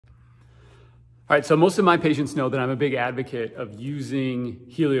All right, so most of my patients know that I'm a big advocate of using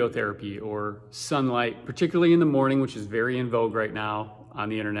heliotherapy or sunlight, particularly in the morning, which is very in vogue right now on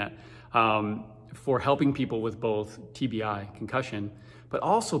the internet, for helping people with both TBI, concussion, but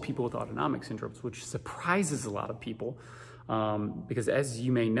also people with autonomic syndromes, which surprises a lot of people because, as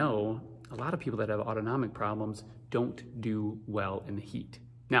you may know, a lot of people that have autonomic problems don't do well in the heat.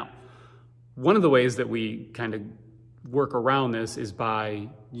 Now, one of the ways that we kind of work around this is by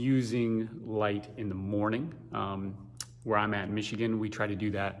using light in the morning. Where I'm at in Michigan, we try to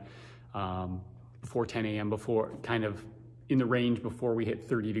do that before 10 a.m., before kind of in the range before we hit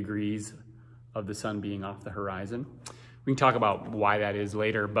 30 degrees of the sun being off the horizon. We can talk about why that is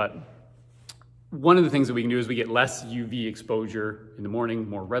later, but one of the things that we can do is we get less UV exposure in the morning,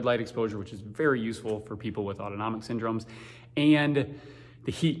 more red light exposure, which is very useful for people with autonomic syndromes, and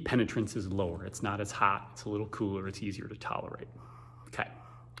the heat penetrance is lower. It's not as hot, it's a little cooler, it's easier to tolerate. Okay,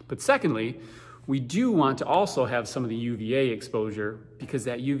 but secondly, we do want to also have some of the UVA exposure because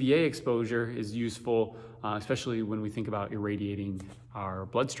that UVA exposure is useful, especially when we think about irradiating our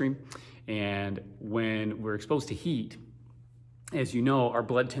bloodstream. And when we're exposed to heat, as you know, our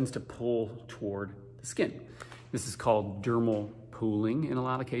blood tends to pull toward the skin. This is called dermal pooling in a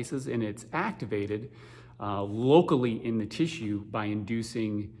lot of cases, and it's activated locally in the tissue by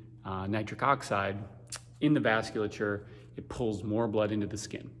inducing nitric oxide in the vasculature. It pulls more blood into the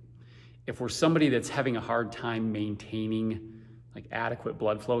skin. If we're somebody that's having a hard time maintaining like adequate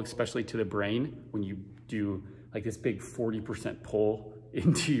blood flow, especially to the brain, when you do like this big 40% pull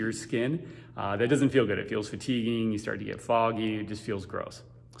into your skin, that doesn't feel good. It feels fatiguing, you start to get foggy, it just feels gross.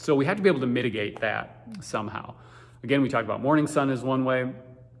 So we have to be able to mitigate that somehow. Again, we talked about morning sun is one way.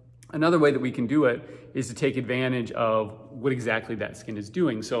 Another way that we can do it is to take advantage of what exactly that skin is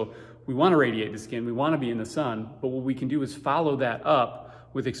doing. So we want to radiate the skin, we want to be in the sun, but what we can do is follow that up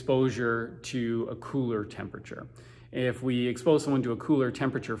with exposure to a cooler temperature. If we expose someone to a cooler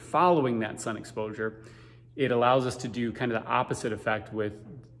temperature following that sun exposure, it allows us to do kind of the opposite effect with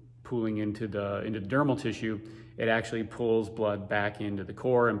pooling into the dermal tissue. It actually pulls blood back into the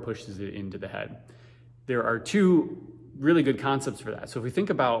core and pushes it into the head. There are two really good concepts for that. So if we think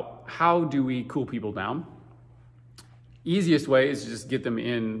about how do we cool people down, easiest way is to just get them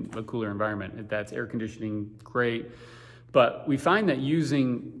in a cooler environment. If that's air conditioning, great. But we find that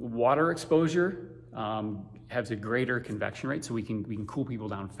using water exposure has a greater convection rate, so we can cool people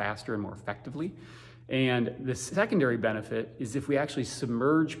down faster and more effectively. And the secondary benefit is if we actually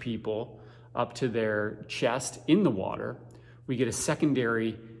submerge people up to their chest in the water, we get a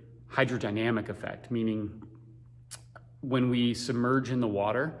secondary hydrodynamic effect, meaning when we submerge in the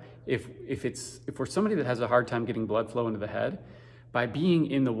water, if we're somebody that has a hard time getting blood flow into the head, by being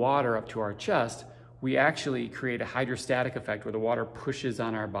in the water up to our chest, we actually create a hydrostatic effect where the water pushes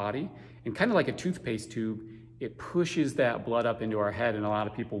on our body, and kind of like a toothpaste tube, it pushes that blood up into our head, and a lot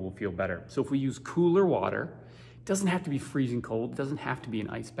of people will feel better. So if we use cooler water, it doesn't have to be freezing cold, it doesn't have to be an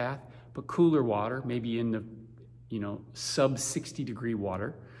ice bath, but cooler water, maybe in the sub 60 degree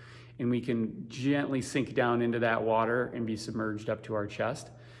water, and we can gently sink down into that water and be submerged up to our chest.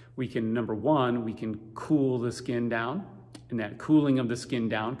 We can, number one, we can cool the skin down, and that cooling of the skin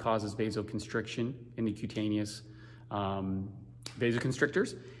down causes vasoconstriction in the cutaneous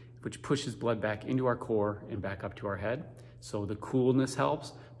vasoconstrictors, which pushes blood back into our core and back up to our head. So the coolness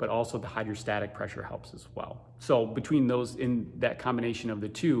helps, but also the hydrostatic pressure helps as well. So between those, in that combination of the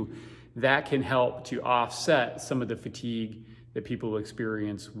two, that can help to offset some of the fatigue that people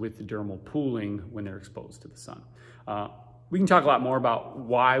experience with the dermal pooling when they're exposed to the sun. We can talk a lot more about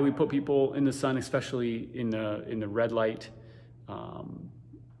why we put people in the sun, especially in the red light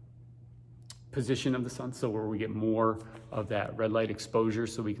position of the sun, so where we get more of that red light exposure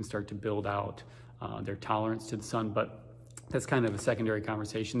so we can start to build out their tolerance to the sun. But that's kind of a secondary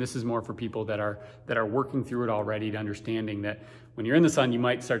conversation. This is more for people that are working through it already, to understanding that when you're in the sun, you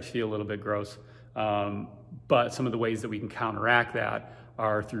might start to feel a little bit gross. But some of the ways that we can counteract that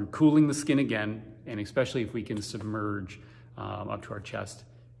are through cooling the skin again, and especially if we can submerge up to our chest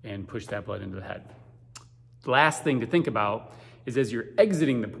and push that blood into the head. The last thing to think about is as you're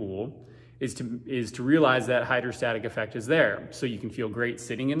exiting the pool, is to realize that hydrostatic effect is there. So you can feel great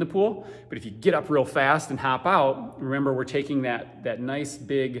sitting in the pool, but if you get up real fast and hop out, remember we're taking that nice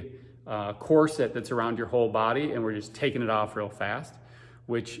big corset that's around your whole body, and we're just taking it off real fast,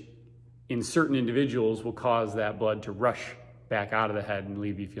 which in certain individuals will cause that blood to rush back out of the head and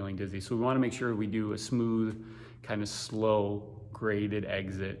leave you feeling dizzy. So we want to make sure we do a smooth, kind of slow, graded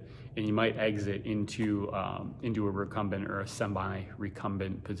exit, and you might exit into a recumbent or a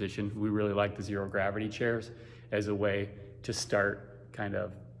semi-recumbent position. We really like the zero gravity chairs as a way to start kind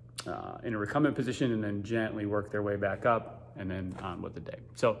of in a recumbent position and then gently work their way back up and then on with the day.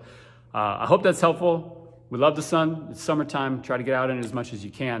 So I hope that's helpful. We love the sun. It's summertime. Try to get out in it as much as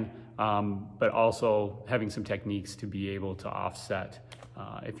you can, but also having some techniques to be able to offset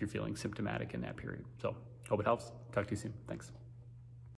if you're feeling symptomatic in that period. So hope it helps. Talk to you soon. Thanks.